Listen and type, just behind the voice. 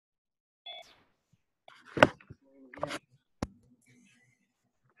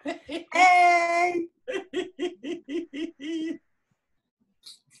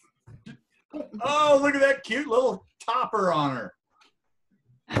little topper on her.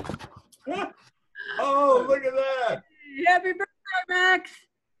 Oh, look at that. Happy birthday, Max.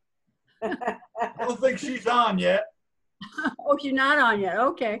 I don't think she's on yet. Oh, she's not on yet.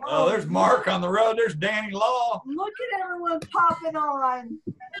 Okay. Oh, there's Mark on the road. There's Danny Law. Look at everyone popping on.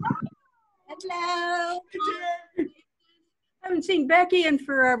 Hello. Haven't seen Becky in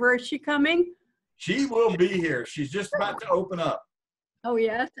forever. Is she coming? She will be here. She's just about to open up. Oh,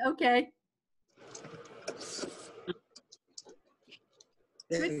 yes. Okay.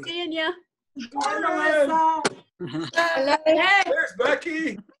 Good seeing you. Hi, Melissa. Hello. Hey. There's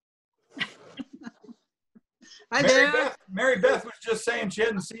Becky. Hi there. Mary Beth was just saying she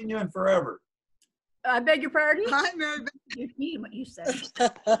hadn't seen you in forever. I beg your pardon? Hi, Mary Beth. You mean what you said.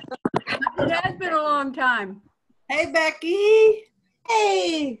 It has been a long time. Hey, Becky.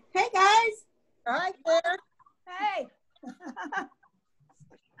 Hey. Hey, guys. Hi there. Hey.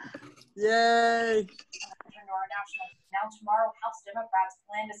 Yay. Now tomorrow, House Democrats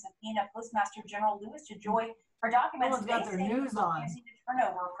plan to subpoena Postmaster General Louis DeJoy for documents Someone's got their news on. using to turn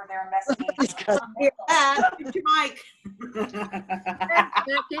over for their investigation. Mike.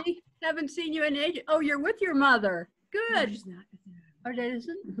 Becky, haven't seen you in ages. Oh, you're with your mother. Good. Or that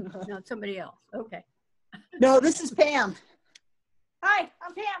isn't? No, it's somebody else. Okay. No, this is Pam. Hi,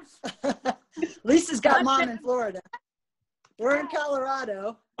 I'm Pam. Lisa's got mom in Florida. We're in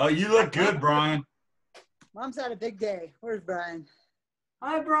Colorado. Oh, you look good, Brian. Mom's had a big day. Where's Brian?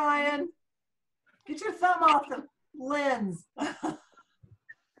 Hi, Brian. Get your thumb off the lens.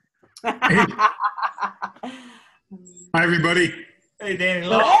 Hi, everybody. Hey, Danny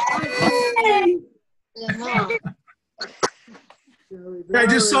Law. Hey. Yeah, I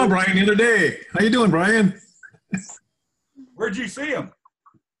just saw Brian the other day. How you doing, Brian? Where'd you see him?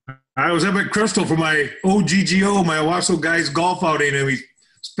 I was up at Crystal for my OGGO, my Owasso guys golf outing, and we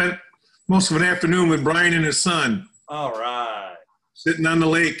spent most of an afternoon with Brian and his son. All right. Sitting on the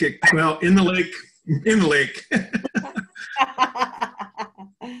lake, well, in the lake.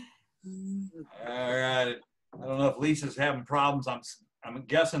 All right. I don't know if Lisa's having problems. I'm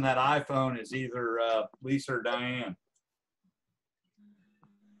guessing that iPhone is either Lisa or Diane.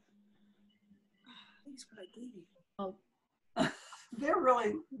 Oh, They're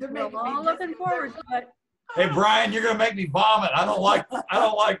we're making all me looking forward to it. Hey, Brian, you're gonna make me vomit. I don't like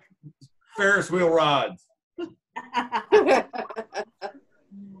Ferris wheel rides.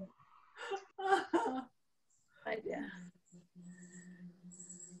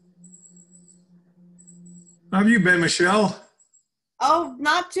 How have you been, Michelle? Oh,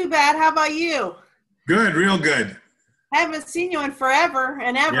 not too bad. How about you? Good, real good. Haven't seen you in forever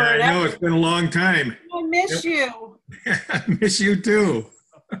and ever. Yeah, and I know, ever. it's been a long time. I miss you. I miss you too.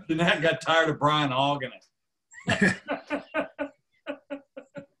 Jeanette got tired of Brian hogging it.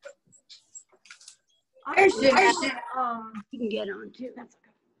 There's Jeanette. You can get on too. That's okay.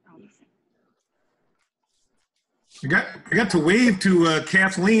 I got to wave to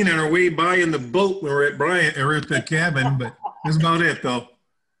Kathleen on her way by in the boat when we were at Brian or at the cabin, but that's about it though.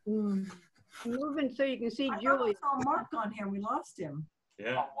 Moving so you can see I Julie. saw Mark on here. We lost him.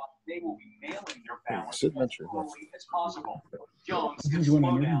 Yeah. They will be mailing their ballots Sit next as to her. early as possible. Jones You says want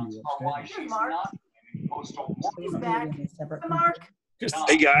an slowdowns interview are why upstairs. she's Mark. not in postal He's back. Hi, Mark.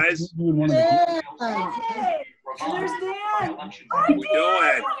 Hey guys, Yeah. Hey. And there's Dan. how we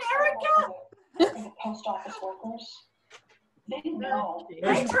doing? Erica. Post office workers, they know.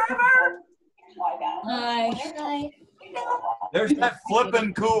 Hey, Trevor. Why that. Hi. There's that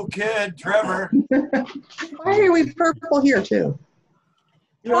flippin' cool kid, Trevor. Why are we purple here too?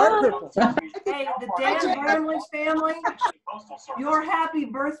 You are purple. Hey, the Dan Burnley family, your happy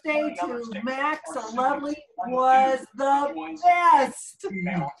birthday to Max, a lovely, was the best.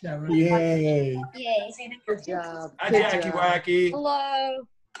 Yay. Yay. Good job. Hi, Good Jackie job. Wacky. Hello.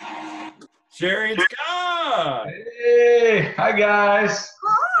 Sherry and Scott. Hey, hi guys.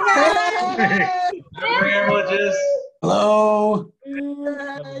 Hey. Sandwiches. Hello.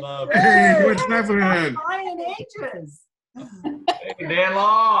 Love it. Hey, what's happening? Fine ages. Hey, Dan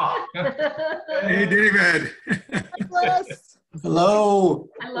Law. Hey, David. Bless. Hello.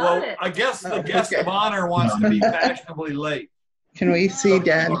 Well, I guess the guest of honor wants to be fashionably late. Can we see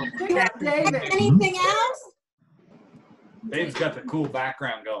Dad? David. Anything else? Dave's got the cool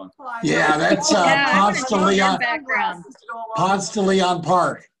background going. Yeah, that's Ponce de Leon. Ponce de Leon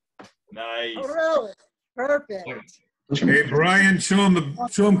Park. Nice. Oh, really? Perfect. Hey, Brian, show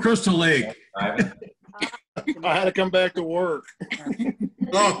him Crystal Lake. I had to come back to work.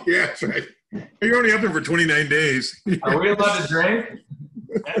 Oh, yeah, that's right. You're only up there for 29 days. Are we allowed to drink?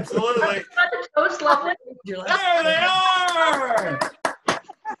 Absolutely. Toast lovely. There they are.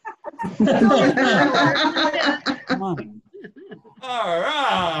 Come on. All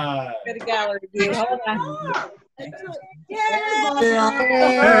right. Go to gallery view. Hold on.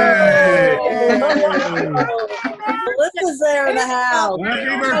 Melissa's there in the house.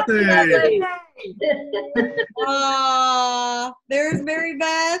 Happy birthday. Aw, there's Mary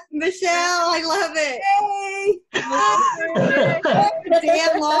Beth, Michelle. I love it. Hey.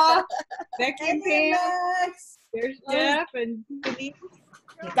 Dan Law, Becky and Pam. There's Jeff and Denise,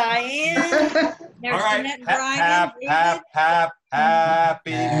 Diane. There's All right. Jeanette and Brian.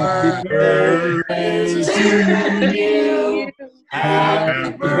 Happy birthday to you.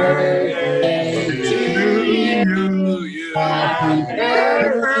 Happy birthday to you. Happy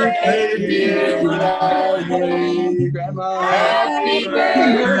birthday, dear lovely Grandma. Happy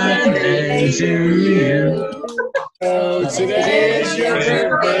birthday to you. Oh, today is your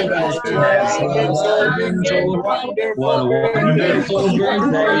birthday, Mr. What a wonderful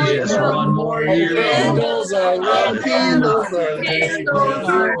birthday, just one more year. Candles are lit, candles are lit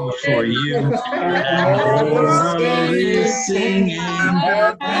for you. And the world is singing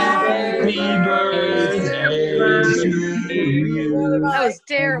happy birthday to you. That was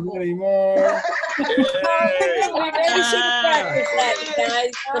terrible. Anymore. Maybe should have practiced that, you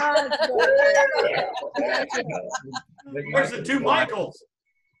guys. Where's the two Michaels?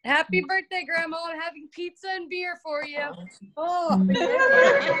 Happy birthday, Grandma. I'm having pizza and beer for you. Oh,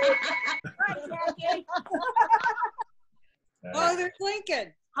 oh, there's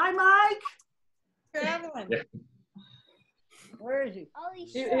Lincoln. Hi, Mike. Traveling. Where is he?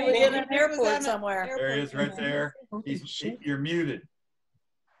 He was in an airport somewhere. There he is right there. You're muted.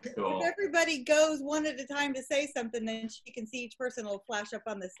 If everybody goes one at a time to say something, then she can see each person will flash up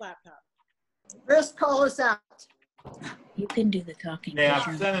on this laptop. Chris, call us out. You can do the talking. Yeah,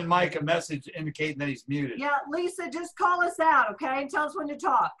 I'm sending Mike a message indicating that he's muted. Yeah, Lisa, just call us out, okay? And tell us when to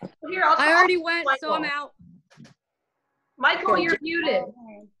talk. Here, I already went, so I'm out. Michael, you're muted.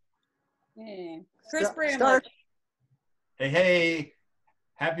 Chris Bramlett. Hey,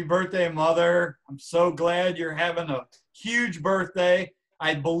 happy birthday, Mother. I'm so glad you're having a huge birthday.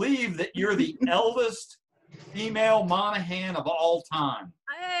 I believe that you're the eldest female Monahan of all time.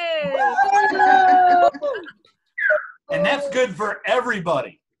 Hey. And that's good for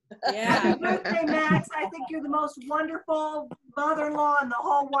everybody. Yeah. Happy birthday, Max. I think you're the most wonderful mother-in-law in the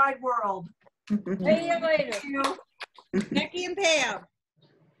whole wide world. See you later. Becky and Pam.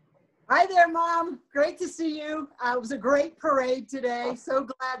 Hi there, Mom. Great to see you. It was a great parade today. So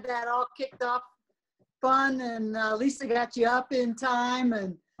glad that all kicked off fun, and Lisa got you up in time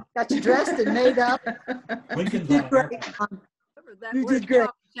and got you dressed and made up. You did great, Mom. You did great.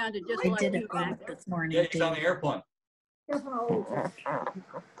 Sounded just I like did you, it Max. this morning. Yeah, he's on the airplane.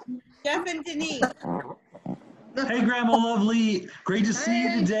 Jeff and Denise. Hey, Grandma Lovely. Great to see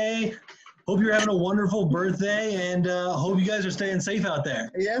you today. Hope you're having a wonderful birthday, and hope you guys are staying safe out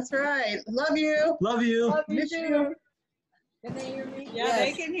there. That's right. Love you. Love you. Love you Miss too. you. Can they hear me? Yeah, Yes.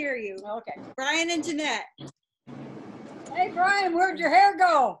 they can hear you. Okay. Brian and Jeanette. Hey, Brian, where'd your hair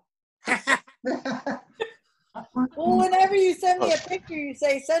go? Well, whenever you send me a picture, you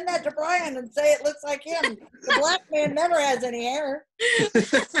say, send that to Brian and say it looks like him. The black man never has any hair.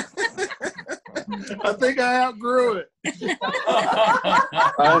 I think I outgrew it.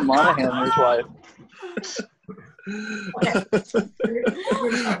 I'm Monahan's wife.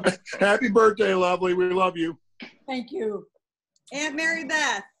 Happy birthday, lovely. We love you. Thank you. Aunt Mary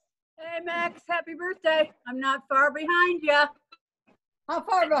Beth. Hey, Max, happy birthday. I'm not far behind you. How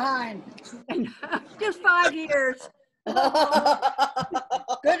far behind? Just 5 years. Good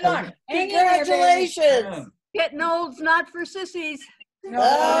luck. Congratulations. Getting old's not for sissies.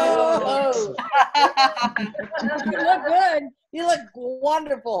 Oh. You look good. You look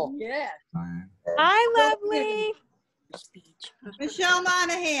wonderful. Yes. Hi, lovely. Michelle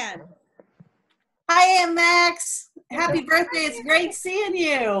Monahan. Hi, Aunt Max. Happy birthday. It's great seeing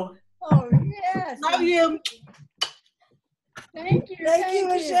you. Oh, yes. Love you. Thank you. Thank you,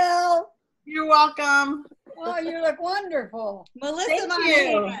 Michelle. You're welcome. Oh, you look wonderful. Melissa Thank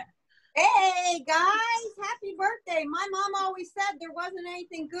Monahan. you. Hey guys, happy birthday. My mom always said there wasn't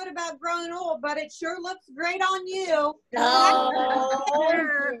anything good about growing old, but it sure looks great on you. Oh.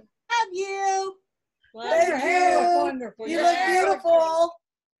 Love you. Thank you. Wonderful. You look beautiful.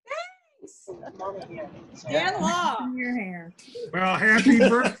 Thanks. Dan Law. Your hair. Well, happy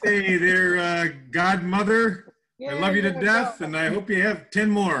birthday there, godmother. I love you to death, and I hope you have 10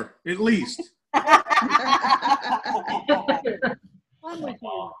 more, at least. I'm with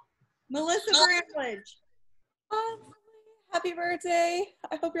you. Melissa Bramlage. Happy birthday.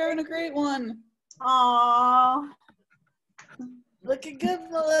 I hope you're having a great one. Aww. Looking good,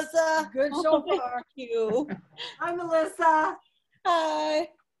 Melissa. Good so far. Thank you. Hi, Melissa. Hi.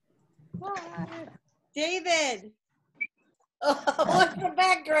 Bye. David. What's the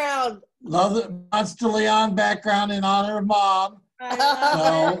background? Love the Ponce de Leon background in honor of Mom. I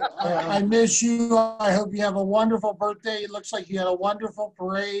love So I miss you. I hope you have a wonderful birthday. It looks like you had a wonderful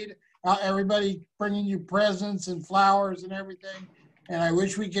parade. Everybody bringing you presents and flowers and everything. And I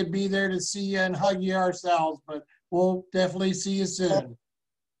wish we could be there to see you and hug you ourselves, but we'll definitely see you soon.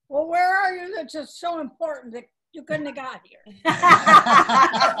 Well, where are you? That's just so important that you couldn't have got here.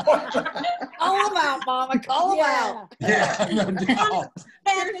 Call them out, Mama. Call them out. Yeah, no doubt.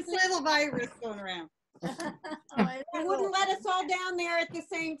 There's this little virus going around. They wouldn't let us all down there at the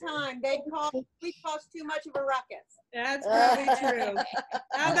same time. We caused too much of a ruckus. That's probably true.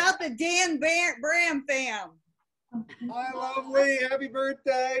 How about the Dan Bram fam? Hi, lovely. Happy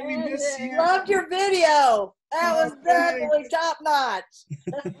birthday. We miss you. Loved your video. That was definitely top notch.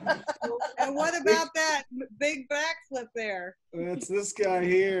 And what about that big backflip there? That's this guy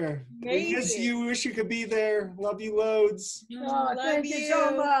here. We miss Amazing. you. Wish you could be there. Love you loads. Oh, thank you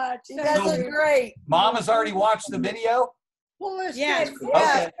so much. You guys look great. Mom has already watched the video? Pull this Yes. kid.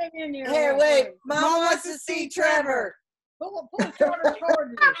 Yeah. Get in here. Here, wait. Mom wants to see Trevor. Pull Trevor toward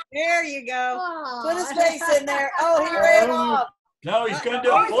you. There you go. Aw. Put his face in there. Oh, he ran off. No, he's going to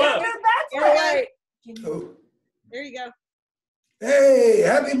do a flip. Here, wait. There you go. Hey,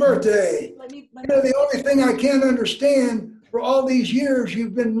 happy birthday. Let me You know, the only thing I can't understand, for all these years,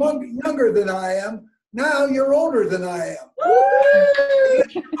 you've been younger than I am. Now you're older than I am.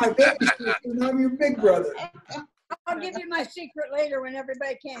 You're my baby sister, and I'm your big brother. I'll give you my secret later when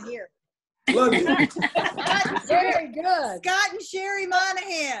everybody can't hear. Love you. Very good. Scott and Sherry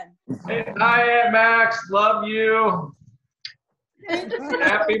Monahan. Hey, hi, Aunt Max. Love you.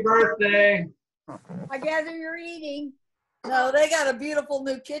 Happy birthday. I gather you're eating. No, they got a beautiful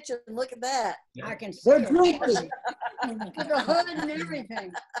new kitchen. Look at that. I can see What it. drink is With the hood and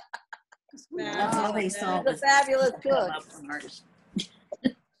everything. That's all they saw. The fabulous cook.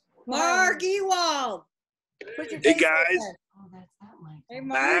 Mark Ewald. Put your Hey face guys, in Hey,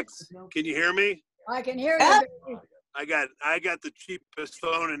 Mark. Max, can you hear me? I can hear you. baby. I got the cheapest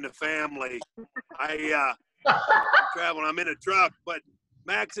phone in the family. I'm traveling. I'm in a truck, but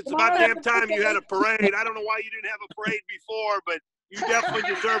Max, it's about damn time you had a parade. I don't know why you didn't have a parade before, but you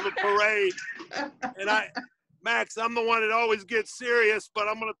definitely deserve a parade. And Max, I'm the one that always gets serious, but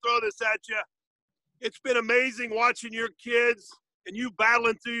I'm going to throw this at you. It's been amazing watching your kids and you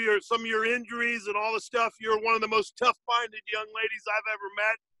battling through some of your injuries and all the stuff. You're one of the most tough-minded young ladies I've ever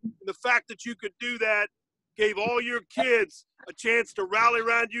met. And the fact that you could do that gave all your kids a chance to rally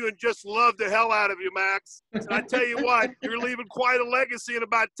around you and just love the hell out of you, Max. And I tell you what, you're leaving quite a legacy in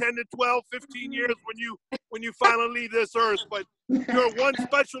about 10 to 12, 15 years when you finally leave this earth. But you're one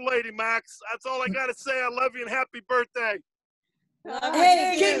special lady, Max. That's all I got to say. I love you and happy birthday.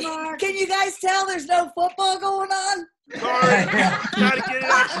 Hey, can you guys tell there's no football going on? Sorry, gotta get it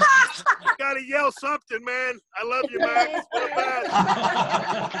up. Gotta yell something, man. I love you, Max.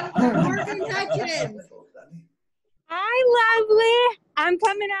 Morgan Hutchins. Hi, lovely. I'm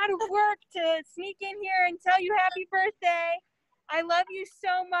coming out of work to sneak in here and tell you happy birthday. I love you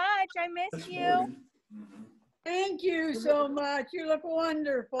so much. I miss you. Thank you so much. You look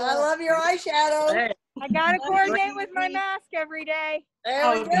wonderful. I love your eyeshadow. I gotta coordinate with my mask every day.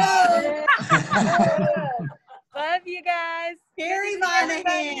 There we go. Love you guys. Terry Monahan.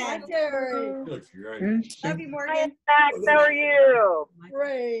 Hi, Terry. Looks great. Love you, Morgan. Max, how are you?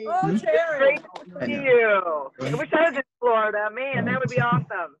 Great. Oh, Terry. Great to see you. I wish I was in Florida. Man, that would be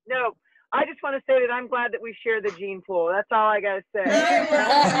awesome. No, I just want to say that I'm glad that we share the gene pool. That's all I got to say.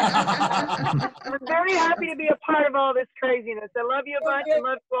 I'm very happy to be a part of all this craziness. I love you a bunch and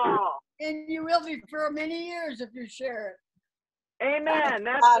love you all. And you will be for many years if you share it. Amen.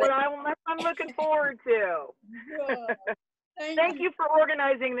 That's what I'm looking forward to. Thank you for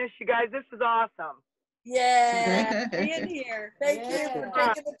organizing this, you guys. This is awesome. Yeah. Being here. Thank you for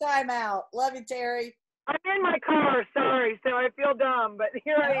taking the time out. Love you, Terry. I'm in my car, sorry, so I feel dumb, but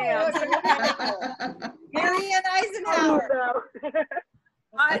here I am. Marianne Eisenhower.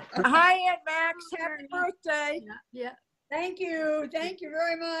 Hi, Aunt Max. Happy birthday. Yeah. Thank you. Thank you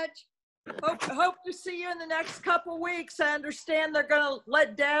very much. Hope to see you in the next couple weeks. I understand they're going to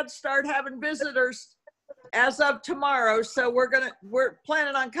let Dad start having visitors as of tomorrow, so we're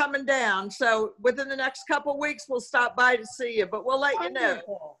planning on coming down. So within the next couple weeks, we'll stop by to see you, but we'll let you know.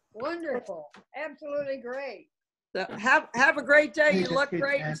 Wonderful. Absolutely great. So have a great day. You look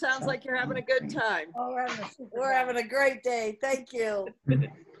great. It sounds like you're having a good time. Oh, we're having a great day. Thank you.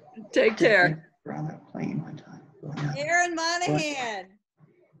 Take care. Around that plane one time. Aaron Monahan.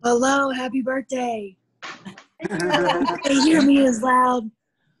 Hello, happy birthday. Can you hear me as loud?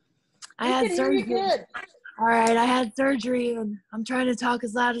 I We had can hear you surgery. good. All right, I had surgery and I'm trying to talk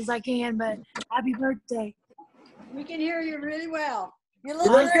as loud as I can, but happy birthday. We can hear you really well. You look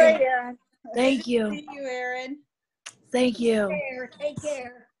look great, great, Aaron. Thank you. Thank you, Aaron. Thank you. Take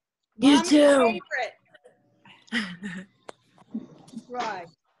care. You Mom's too. favorite. Right.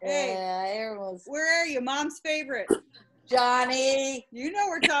 Yeah, Hey, Aaron was. where are you? Mom's favorite. Johnny. You know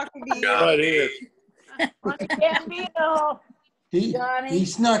we're talking to you. Right here. He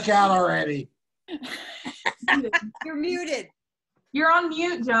snuck out already. You're muted. You're on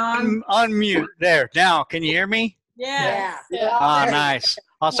mute, John. Unmute. There. Now, can you hear me? Yeah. Oh, nice.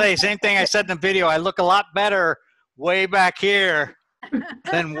 I'll say the same thing I said in the video. I look a lot better way back here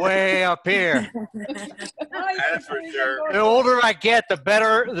than way up here. That's for sure. The older I get, the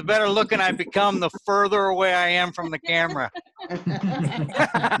better looking I become, the further away I am from the camera.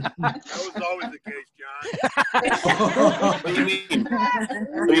 That was always the case, John. What do you mean?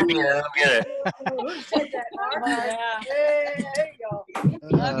 What do you mean? I don't get it. There you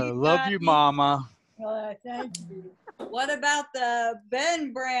go. Love you, Mama. Thank you. What about the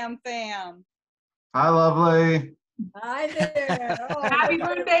Ben Bram fam? Hi, lovely. Hi there. Oh, Happy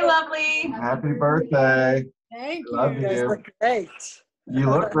birthday, lovely. Happy birthday. Thank you. Love You guys you. look great. You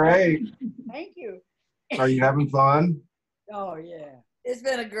look great. Thank you. Are you having fun? Oh, yeah. It's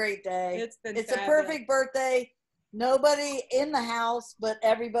been a great day. It's been It's a fabulous. perfect birthday. Nobody in the house, but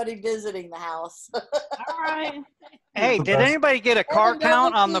everybody visiting the house. All right. Hey, did anybody get a car Evan, don't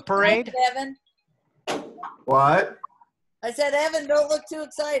count look on too the parade? excited, Evan. What? I said, Evan, don't look too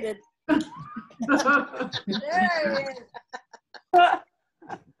excited. There he is.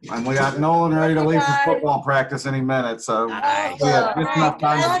 And we got Nolan ready to leave for Bye. football practice any minute, so we have just All enough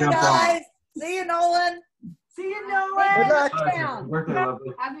time right, to jump on. guys. See you, Nolan. See you, Nolan. Good luck. Happy birthday,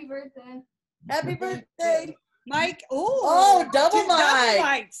 lovely. Happy birthday. Happy birthday. Mike. Ooh. Oh, double Two double Mike.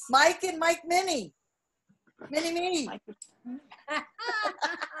 mics. Mike and Mike Mini. Mini.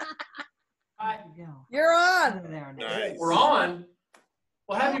 You're on. Nice. We're on.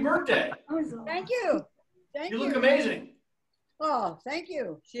 Well, happy birthday. Thank you. Thank You you. look amazing. Oh, thank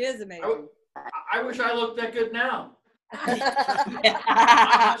you. She is amazing. I wish I looked that good now. Honestly,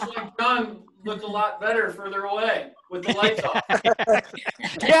 John looked a lot better further away with the lights off.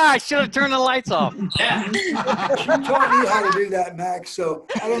 Yeah, I should have turned the lights off. Yeah. She taught me how to do that, Max, so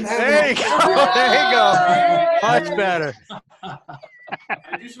I don't have. There you go. There you go. Much better. I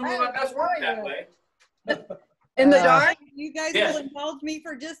do some of my best work that way. In the dark? You guys Yes. will indulge me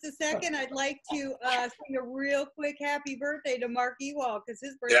for just a second. I'd like to sing a real quick happy birthday to Mark Ewald because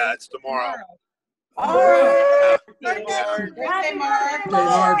his birthday Yeah, it's tomorrow. Oh, Birthday, Mark. birthday, Mark.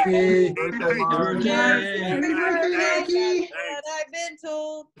 Marky. Happy birthday, Marky. What I've been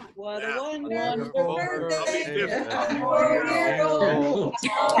told. What a Yeah. wonderful birthday. Happy 4-year-old.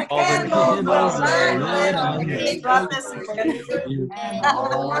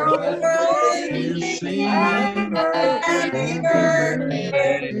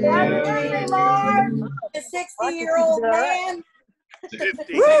 A 60-year-old man.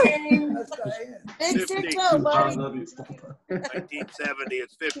 50. Big 6-0, buddy. 1970,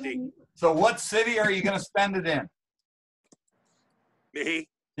 it's 50. So what city are you going to spend it in? Me?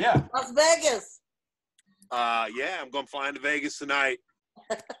 Yeah. Las Vegas. Yeah, I'm going to fly into Vegas tonight.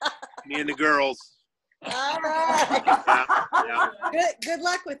 Me and the girls. All right. Yeah. Good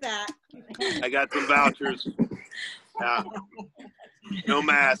luck with that. I got some vouchers. Yeah. No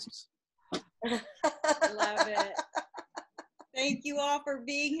masks. Love it. Thank you all for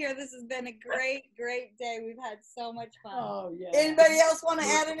being here. This has been a great day. We've had so much fun. Oh, yeah. Anybody else want to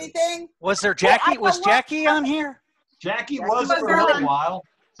add anything? Was there Jackie? Was Jackie on here? Jackie was for a little while.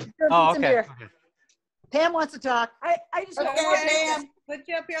 Oh, okay. Pam wants to talk. I just Okay, Pam. put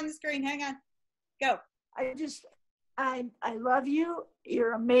you up here on the screen. Hang on. Go. I love you.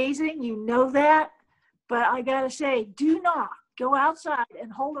 You're amazing. You know that. But I gotta say, do not go outside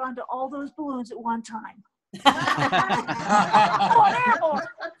and hold on to all those balloons at one time. Good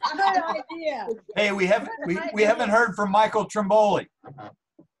idea. Hey, we haven't heard from Michael Trimboli.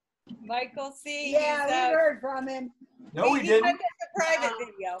 Michael C. Yeah, we heard from him. No, we He didn't. sent us a private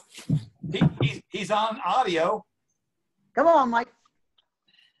video. He's on audio. Come on, Mike.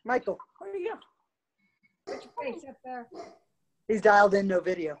 Michael. Where are you? Put your face up there. He's dialed in, no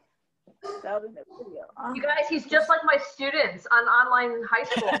video. Dialed in the video. You guys, he's just like my students on online high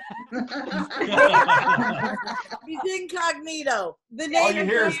school. He's incognito. The All name you is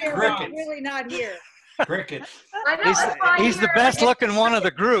hear is crickets. really not here. Cricket. I know, that's why He's the best looking one of the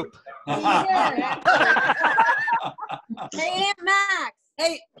group. Hey, Aunt Max.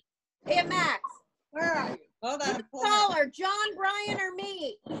 Hey, Aunt Max. Where are you? Hold on. Who's taller, John, Brian, or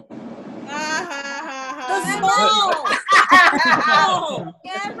me? The The small. small.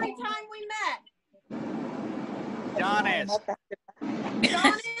 Every time we met. John is.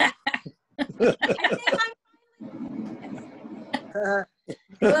 John is. I think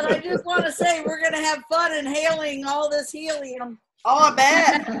But I just want to say we're going to have fun inhaling all this helium. Oh, I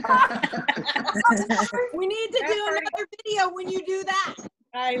bet. We need to do another video when you do that.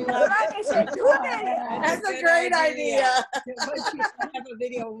 I love it. That's a great idea. Have a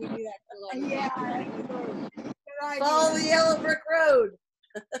video when we do that. Yeah. Follow the yellow brick road.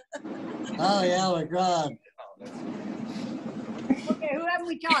 Oh, yeah, my God. Okay, who have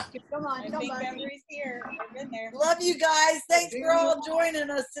we talked to? Come on, I think somebody. Memory's here. I've been there. Love you guys. Thanks for all joining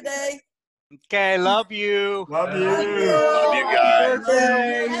us today. Okay, love you. Love you. Love you guys.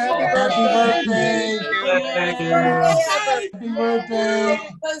 Happy birthday. Happy birthday.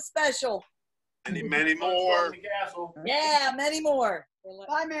 So special. Many, many more. Yeah, many more.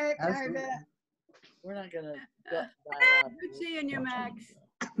 Bye, Mary. We're not going to. Good seeing you, Max.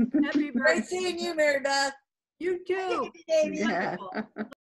 Happy birthday. Great seeing you, Mary Beth. You too. Yeah.